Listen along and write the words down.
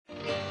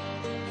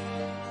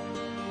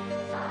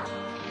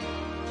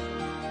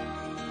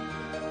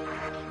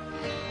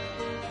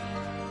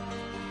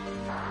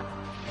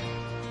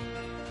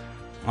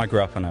I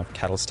grew up on a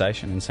cattle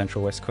station in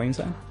central West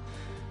Queensland.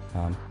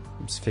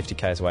 It's 50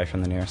 k's away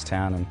from the nearest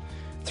town and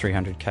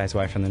 300 k's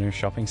away from the nearest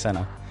shopping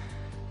centre.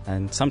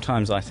 And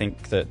sometimes I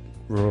think that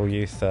rural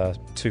youth are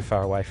too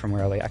far away from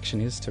where all the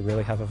action is to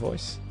really have a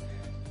voice.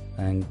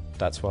 And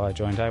that's why I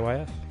joined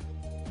AYF.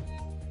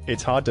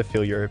 It's hard to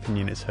feel your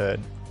opinion is heard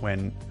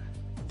when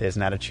there's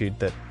an attitude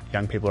that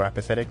young people are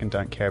apathetic and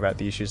don't care about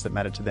the issues that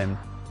matter to them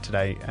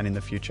today and in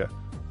the future.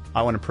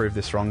 I want to prove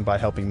this wrong by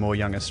helping more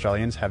young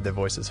Australians have their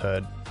voices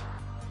heard.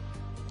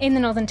 In the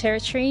Northern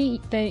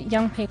Territory, the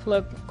young people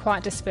are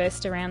quite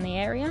dispersed around the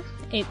area.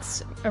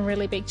 It's a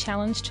really big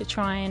challenge to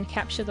try and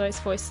capture those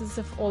voices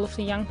of all of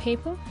the young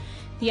people.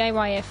 The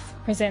AYF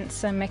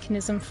presents a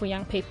mechanism for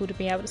young people to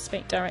be able to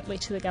speak directly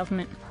to the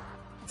government.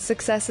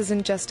 Success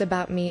isn't just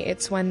about me,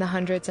 it's when the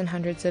hundreds and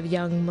hundreds of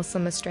young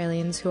Muslim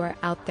Australians who are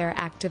out there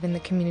active in the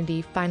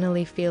community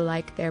finally feel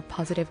like their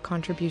positive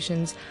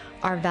contributions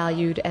are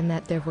valued and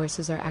that their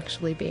voices are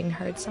actually being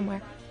heard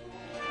somewhere.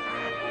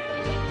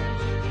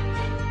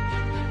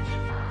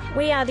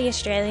 We are the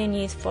Australian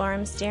Youth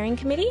Forum Steering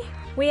Committee.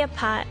 We are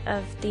part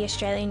of the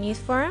Australian Youth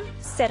Forum,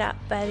 set up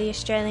by the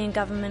Australian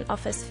Government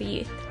Office for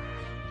Youth.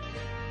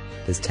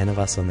 There's 10 of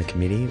us on the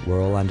committee, we're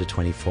all under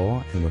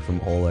 24 and we're from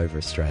all over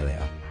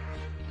Australia.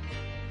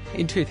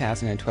 In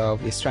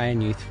 2012, the Australian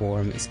Youth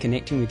Forum is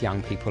connecting with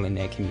young people in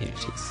their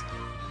communities.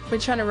 We're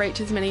trying to reach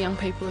as many young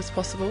people as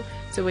possible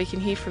so we can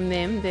hear from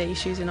them, their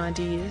issues and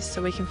ideas,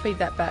 so we can feed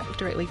that back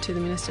directly to the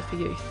Minister for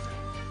Youth.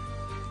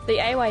 The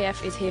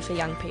AYF is here for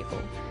young people.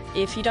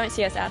 If you don't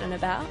see us out and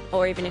about,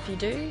 or even if you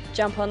do,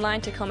 jump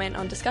online to comment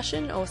on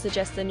discussion or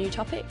suggest a new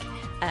topic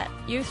at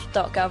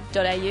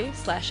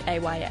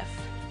youth.gov.au/AYF.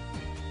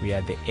 We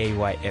are the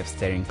AYF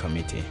Steering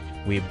Committee.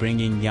 We're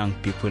bringing young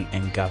people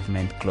and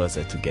government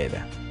closer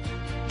together.